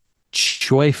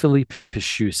joyfully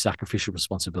pursue sacrificial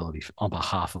responsibility on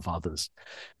behalf of others.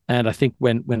 And I think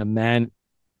when a man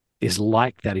is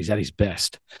like that, he's at his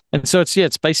best. And so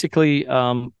it's basically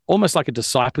almost like a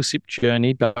discipleship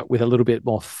journey, but with a little bit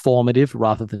more formative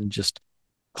rather than just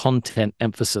content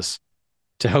emphasis,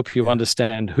 to help you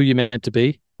understand who you're meant to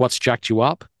be, what's jacked you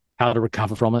up, how to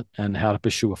recover from it, and how to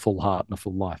pursue a full heart and a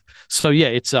full life. So yeah,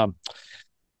 it's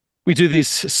we do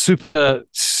these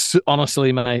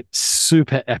honestly, mate,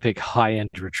 super epic high-end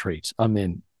retreats. I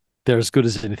mean, they're as good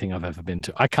as anything I've ever been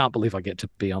to. I can't believe I get to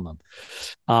be on them.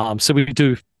 So we've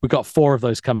got 4 of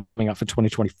those coming up for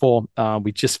 2024.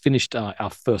 We just finished our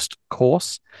first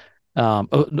course.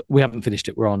 We haven't finished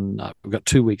it. We've got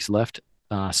 2 weeks left.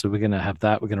 So we're going to have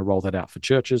that. We're going to roll that out for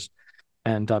churches.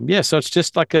 And so it's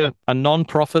just like a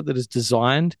non-profit that is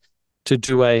designed to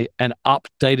do an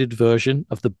updated version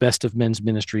of the best of men's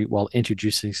ministry while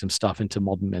introducing some stuff into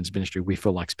modern men's ministry we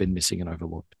feel like's been missing and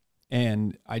overlooked.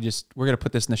 And we're going to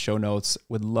put this in the show notes.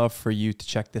 Would love for you to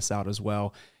check this out as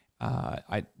well.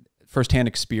 I firsthand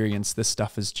experience, this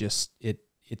stuff is just,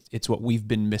 it's what we've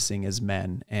been missing as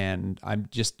men. And I'm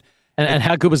just... And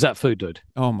how good was that food, dude?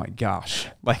 Oh my gosh.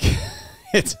 Like...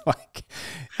 It's like,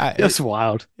 That's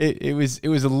wild. It was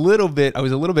a little bit, I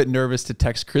was a little bit nervous to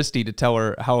text Christy to tell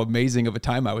her how amazing of a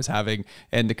time I was having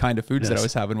and the kind of foods that I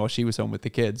was having while she was home with the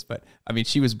kids. But I mean,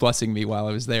 she was blessing me while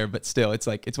I was there, but still, it's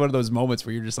like, it's one of those moments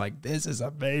where you're just like, this is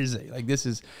amazing. Like, this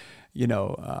is, you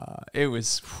know, it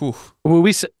was, whew. Well,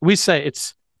 we say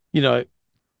it's, you know,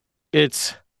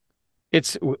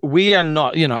 we are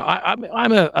not, you know,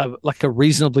 I'm a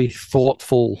reasonably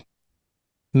thoughtful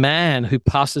man who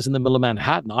passes in the middle of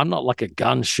Manhattan. I'm not like a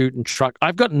gun shooting truck.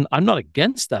 I'm not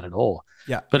against that at all.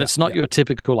 Yeah. But it's not your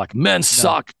typical like men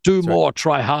suck, do more,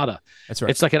 try harder. That's right.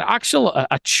 It's like an actual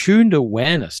attuned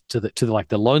awareness to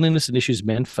the loneliness and issues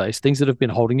men face, things that have been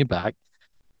holding you back,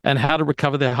 and how to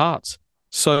recover their hearts.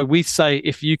 So we say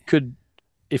if you could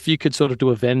sort of do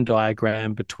a Venn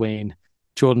diagram between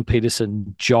Jordan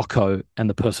Peterson, Jocko, and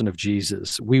the person of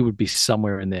Jesus, we would be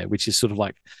somewhere in there, which is sort of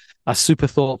like a super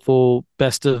thoughtful,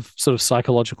 best of sort of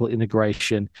psychological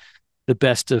integration, the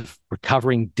best of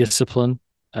recovering discipline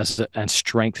and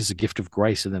strength as a gift of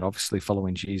grace, and then obviously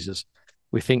following Jesus.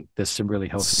 We think there's some really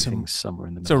healthy things somewhere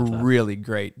in the middle. It's a really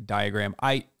great diagram.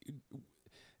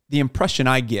 The impression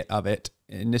I get of it,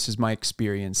 and this is my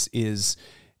experience, is,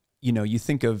 you know, you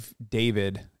think of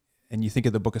David and you think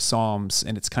of the book of Psalms,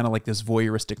 and it's kind of like this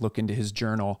voyeuristic look into his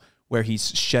journal where he's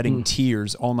shedding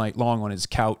tears all night long on his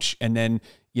couch. And then,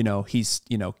 you know, he's,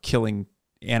 you know, killing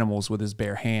animals with his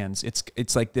bare hands.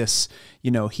 It's like this,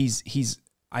 you know,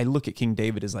 I look at King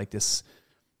David as like this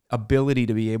ability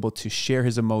to be able to share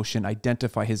his emotion,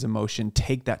 identify his emotion,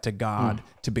 take that to God,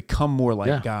 to become more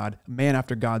like God, a man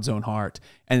after God's own heart.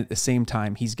 And at the same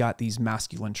time, he's got these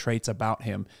masculine traits about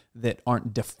him that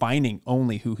aren't defining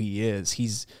only who he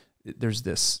is. There's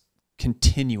this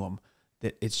continuum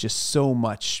that it's just so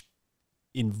much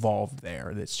involved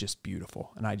there that's just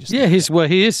beautiful. And I just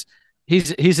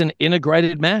he's an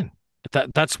integrated man.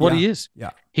 That's what he is.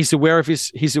 Yeah. He's aware of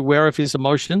his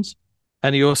emotions,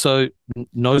 and he also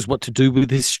knows what to do with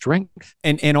his strength,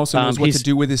 and also knows what to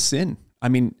do with his sin. I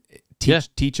mean,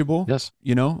 teachable. Yes.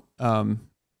 You know,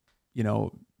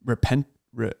 repentant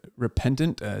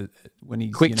when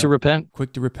he's quick to repent,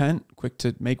 quick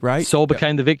to make right. Saul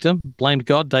became the victim, blamed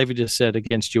God. David just said,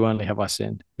 "Against you only have I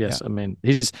sinned." Yes, I mean,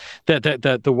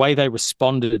 the way they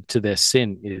responded to their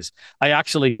sin is. I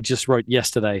actually just wrote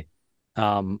yesterday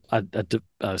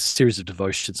a series of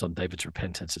devotions on David's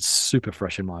repentance. It's super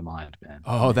fresh in my mind, man.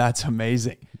 Oh, that's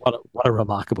amazing. What a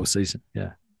remarkable season.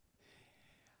 Yeah.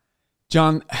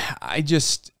 Jon,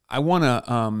 I want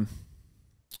to,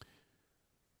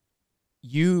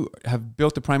 you have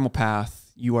built the Primal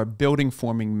Path. You are building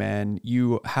Forming Men.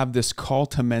 You have this call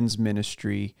to men's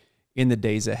ministry in the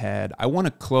days ahead. I want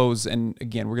to close, and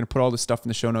again, we're going to put all this stuff in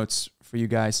the show notes for you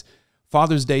guys.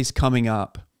 Father's Day's coming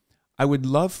up. I would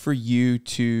love for you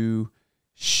to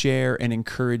share and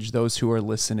encourage those who are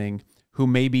listening who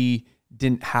maybe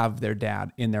didn't have their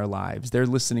dad in their lives. They're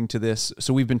listening to this.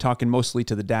 So we've been talking mostly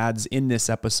to the dads in this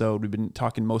episode. We've been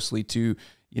talking mostly to,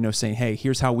 you know, saying, hey,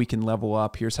 here's how we can level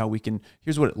up. Here's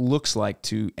what it looks like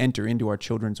to enter into our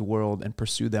children's world and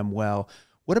pursue them well.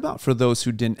 What about for those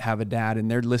who didn't have a dad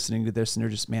and they're listening to this and they're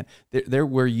just, man, they're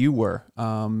where you were,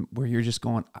 where you're just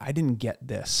going, I didn't get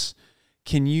this.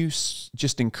 Can you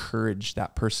just encourage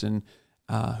that person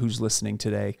who's listening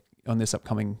today on this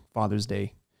upcoming Father's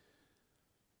Day?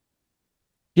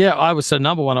 Yeah,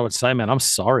 number one, I would say, man, I'm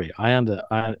sorry. I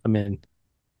mean,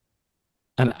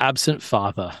 an absent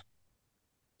father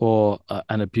or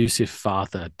an abusive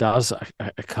father does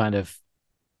a kind of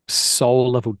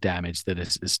soul level damage that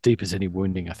is as deep as any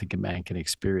wounding I think a man can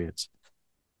experience.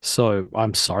 So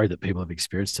I'm sorry that people have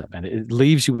experienced that, man. It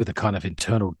leaves you with a kind of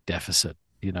internal deficit.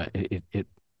 You know, it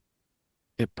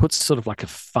puts sort of like a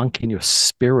funk in your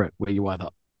spirit where you either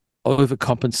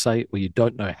overcompensate or you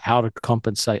don't know how to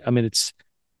compensate. I mean, it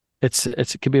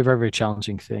can be a very, very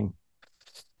challenging thing.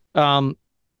 I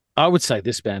would say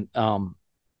this, man.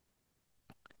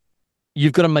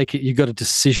 You've got a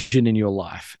decision in your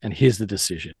life, and here's the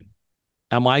decision: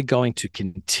 Am I going to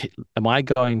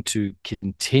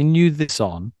continue this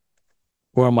on,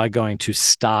 or am I going to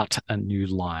start a new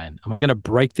line? Am I going to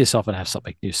break this off and have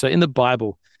something new? So in the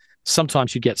Bible,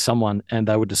 sometimes you get someone and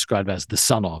they would describe as the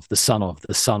son of, the son of,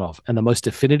 the son of. And the most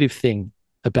definitive thing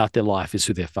about their life is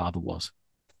who their father was.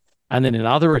 And then in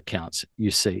other accounts,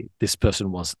 you see this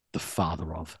person was the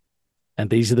father of. And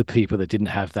these are the people that didn't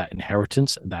have that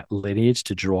inheritance and that lineage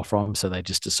to draw from. So they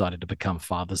just decided to become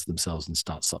fathers themselves and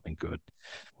start something good.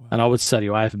 Wow. And I would say to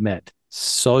you, I have met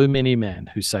so many men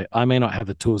who say, I may not have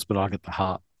the tools, but I got the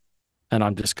heart. And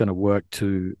I'm just going to work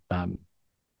to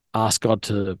ask God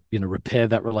to, repair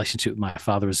that relationship with my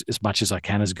father as much as I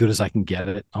can, as good as I can get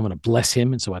it. I'm going to bless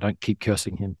him, and so I don't keep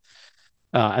cursing him.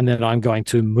 And then I'm going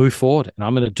to move forward, and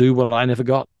I'm going to do what I never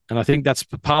got. And I think that's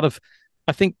part of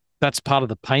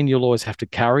the pain you'll always have to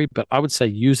carry. But I would say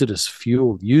use it as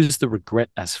fuel. Use the regret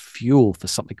as fuel for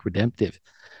something redemptive.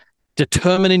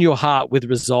 Determine in your heart with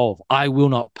resolve, I will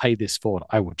not pay this forward.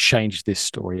 I will change this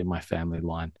story in my family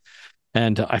line.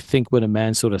 And I think when a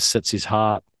man sort of sets his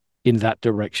heart in that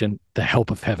direction, the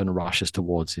help of heaven rushes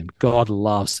towards him. God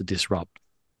loves to disrupt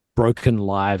broken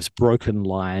lives, broken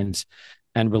lines,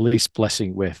 and release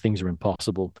blessing where things are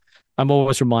impossible. I'm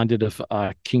always reminded of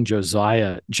King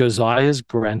Josiah. Josiah's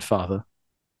grandfather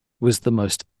was the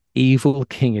most evil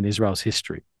king in Israel's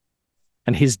history.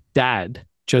 And his dad,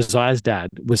 Josiah's dad,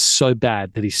 was so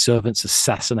bad that his servants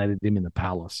assassinated him in the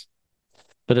palace.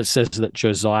 But it says that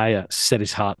Josiah set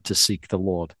his heart to seek the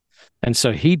Lord. And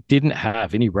so he didn't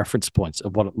have any reference points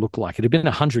of what it looked like. It had been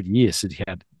 100 years since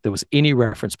there was any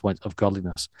reference points of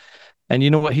godliness. And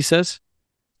you know what he says?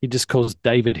 He just calls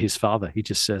David his father. He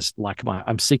just says,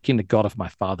 I'm seeking the God of my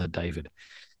father, David.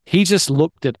 He just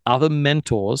looked at other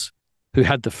mentors who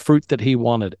had the fruit that he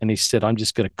wanted. And he said, I'm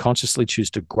just going to consciously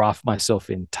choose to graft myself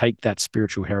in, take that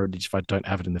spiritual heritage if I don't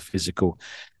have it in the physical.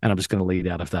 And I'm just going to lead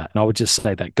out of that. And I would just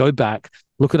say that, go back,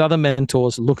 look at other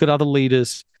mentors, look at other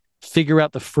leaders, figure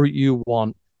out the fruit you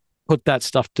want, put that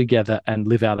stuff together and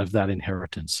live out of that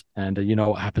inheritance. And you know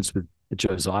what happens with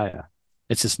Josiah?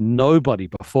 It's just nobody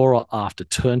before or after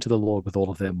turned to the Lord with all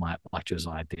of their might like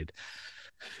Josiah did.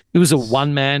 It was a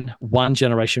one-man,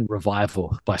 one-generation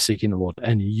revival by seeking the Lord.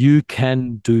 And you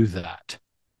can do that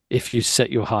if you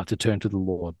set your heart to turn to the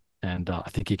Lord. And I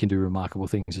think you can do remarkable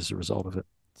things as a result of it.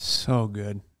 So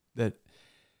good. That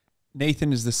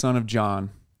Nathan is the son of John.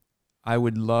 I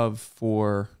would love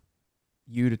for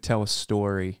you to tell a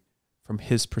story from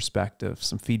his perspective,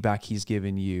 some feedback he's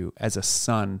given you as a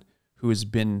son who has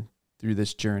been through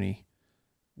this journey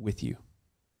with you.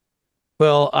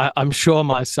 Well, I'm sure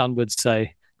my son would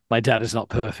say, my dad is not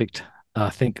perfect.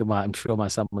 I'm sure my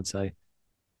son would say,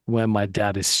 when my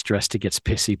dad is stressed, he gets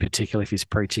pissy, particularly if he's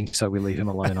preaching, so we leave him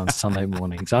alone on Sunday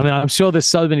mornings. I mean, I'm sure there's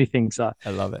so many things I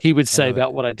love it. He would say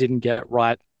about what I didn't get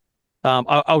right.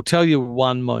 I'll tell you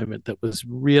one moment that was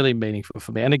really meaningful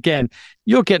for me. And again,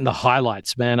 you're getting the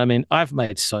highlights, man. I mean, I've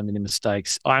made so many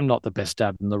mistakes. I'm not the best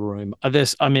dad in the room.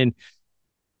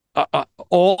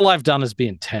 All I've done is be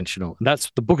intentional. And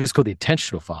the book is called The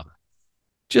Intentional Father.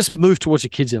 Just move towards your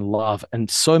kids in love. And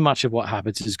so much of what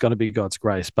happens is going to be God's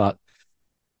grace. But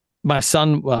my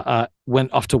son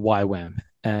went off to YWAM,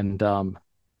 and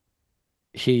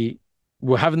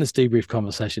we're having this debrief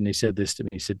conversation. He said this to me.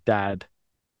 He said, Dad,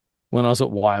 when I was at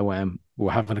YWAM, we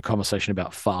were having a conversation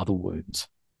about father wounds.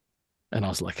 And I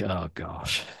was like, oh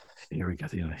gosh, here we go.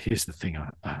 Here's the thing I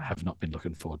have not been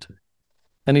looking forward to.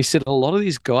 And he said, a lot of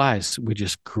these guys were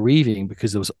just grieving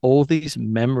because there was all these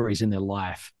memories in their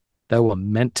life they were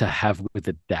meant to have with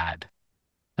a dad.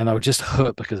 And they were just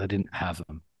hurt because I didn't have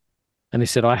them. And he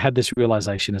said, I had this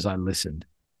realization as I listened.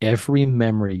 Every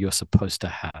memory you're supposed to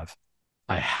have,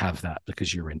 I have that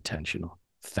because you're intentional.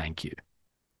 Thank you.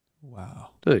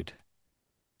 Wow. Dude,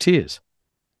 tears.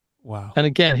 Wow. And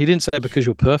again, he didn't say because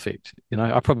you're perfect.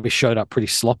 I probably showed up pretty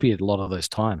sloppy at a lot of those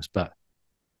times, but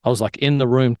I was like in the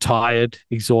room, tired,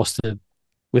 exhausted,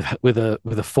 with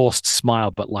a forced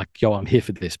smile, but like, yo, I'm here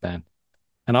for this, man.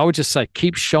 And I would just say,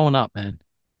 keep showing up, man.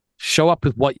 Show up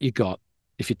with what you got.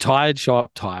 If you're tired, show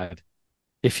up tired.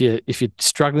 If you're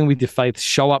struggling with your faith,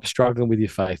 show up struggling with your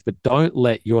faith. But don't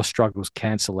let your struggles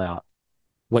cancel out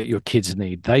what your kids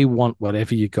need. They want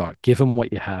whatever you got. Give them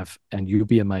what you have, and you'll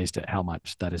be amazed at how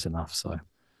much that is enough. So,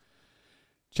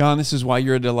 John, this is why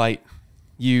you're a delight.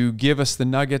 You give us the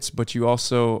nuggets, but you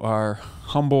also are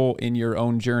humble in your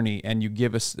own journey, and you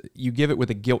give it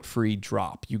with a guilt-free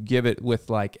drop. You give it with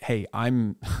like, hey,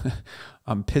 I'm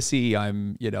pissy,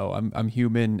 I'm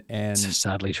human, and it's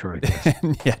sadly true.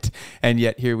 and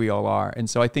yet here we all are. And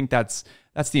so I think that's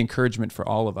the encouragement for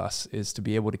all of us, is to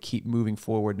be able to keep moving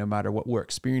forward no matter what we're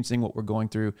experiencing, what we're going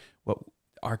through, what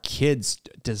our kids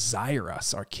desire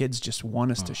us. Our kids just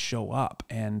want us to show up,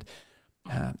 and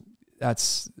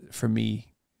that's, for me,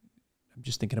 I'm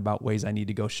just thinking about ways I need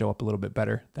to go show up a little bit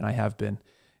better than I have been.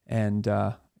 And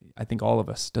I think all of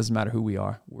us, doesn't matter who we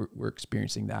are, we're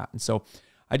experiencing that. And so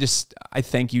I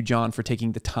thank you, John, for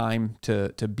taking the time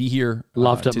to be here.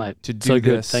 Loved it, mate. To do so this.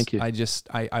 Good. Thank you.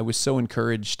 I was so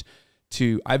encouraged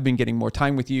I've been getting more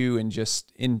time with you and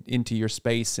just into your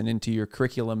space and into your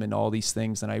curriculum and all these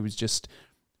things. And I was just,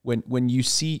 when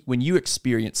you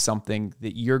experience something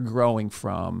that you're growing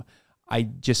from, I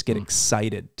just get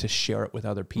excited to share it with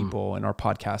other people. And our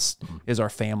podcast is our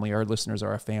family. Our listeners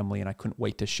are our family. And I couldn't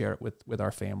wait to share it with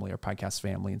our family, our podcast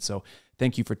family. And so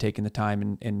thank you for taking the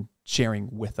time and sharing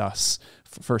with us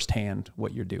firsthand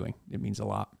what you're doing. It means a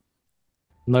lot.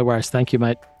 No worries. Thank you,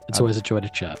 mate. It's always a joy to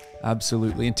chat.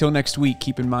 Absolutely. Until next week,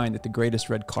 keep in mind that the greatest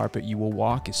red carpet you will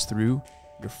walk is through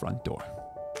your front door.